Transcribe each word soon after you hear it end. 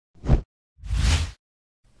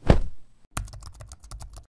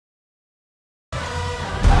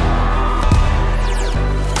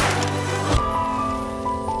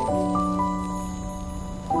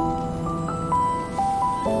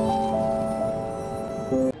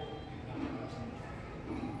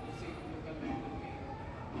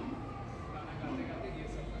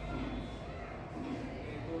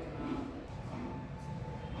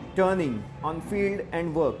Turning on Field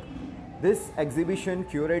and Work. This exhibition,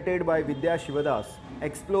 curated by Vidya Shivadas,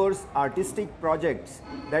 explores artistic projects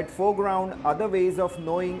that foreground other ways of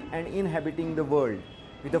knowing and inhabiting the world.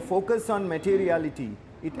 With a focus on materiality,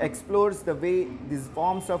 it explores the way these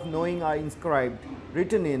forms of knowing are inscribed,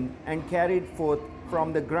 written in, and carried forth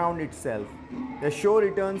from the ground itself. The show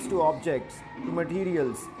returns to objects, to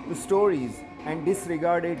materials, to stories, and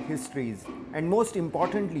disregarded histories, and most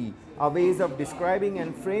importantly, our ways of describing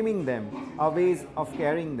and framing them, our ways of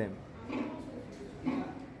carrying them.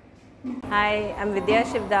 Hi, I'm Vidya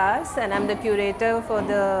Shivadas and I'm the curator for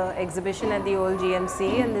the exhibition at the old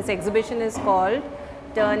GMC, and this exhibition is called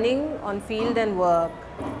Turning on Field and Work.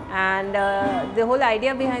 And the whole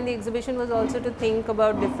idea behind the exhibition was also to think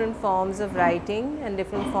about different forms of writing and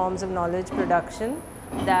different forms of knowledge production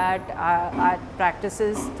that art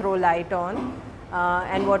practices throw light on.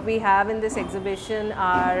 And what we have in this exhibition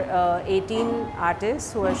are 18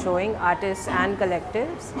 artists who are showing, artists and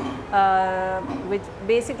collectives, which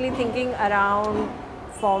basically thinking around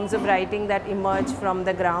forms of writing that emerge from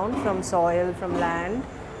the ground, from soil, from land,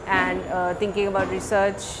 and thinking about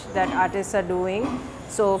research that artists are doing.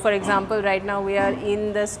 So for example, right now we are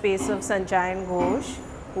in the space of Sanchayan Ghosh,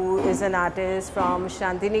 who is an artist from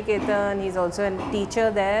Shantiniketan. He's also a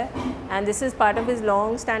teacher there, and this is part of his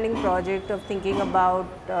long-standing project of thinking about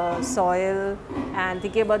soil and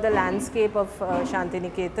thinking about the landscape of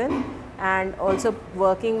Shantiniketan, and also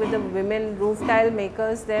working with the women roof tile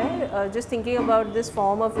makers there, just thinking about this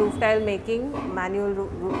form of roof tile making, manual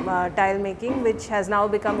tile making, which has now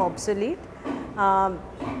become obsolete.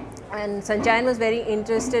 And Sanchayan was very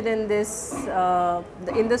interested in this,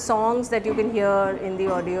 in the songs that you can hear in the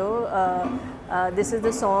audio. This is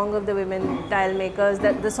the song of the women tile makers,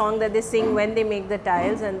 the song that they sing when they make the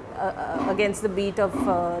tiles, and against the beat of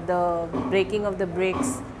the breaking of the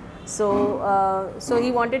bricks. So, so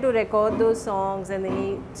he wanted to record those songs, and then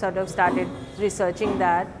he sort of started researching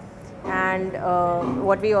that. And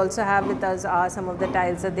what we also have with us are some of the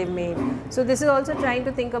tiles that they've made. So this is also trying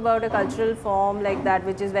to think about a cultural form like that,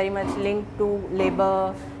 which is very much linked to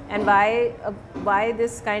labor, and why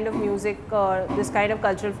this kind of music or this kind of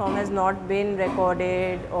cultural form has not been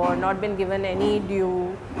recorded or not been given any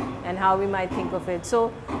due, and how we might think of it.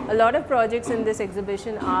 So a lot of projects in this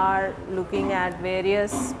exhibition are looking at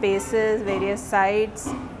various spaces, various sites,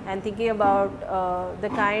 and thinking about the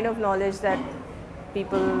kind of knowledge that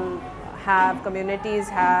people have, communities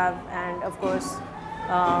have, and of course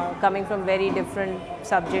coming from very different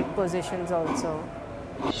subject positions also.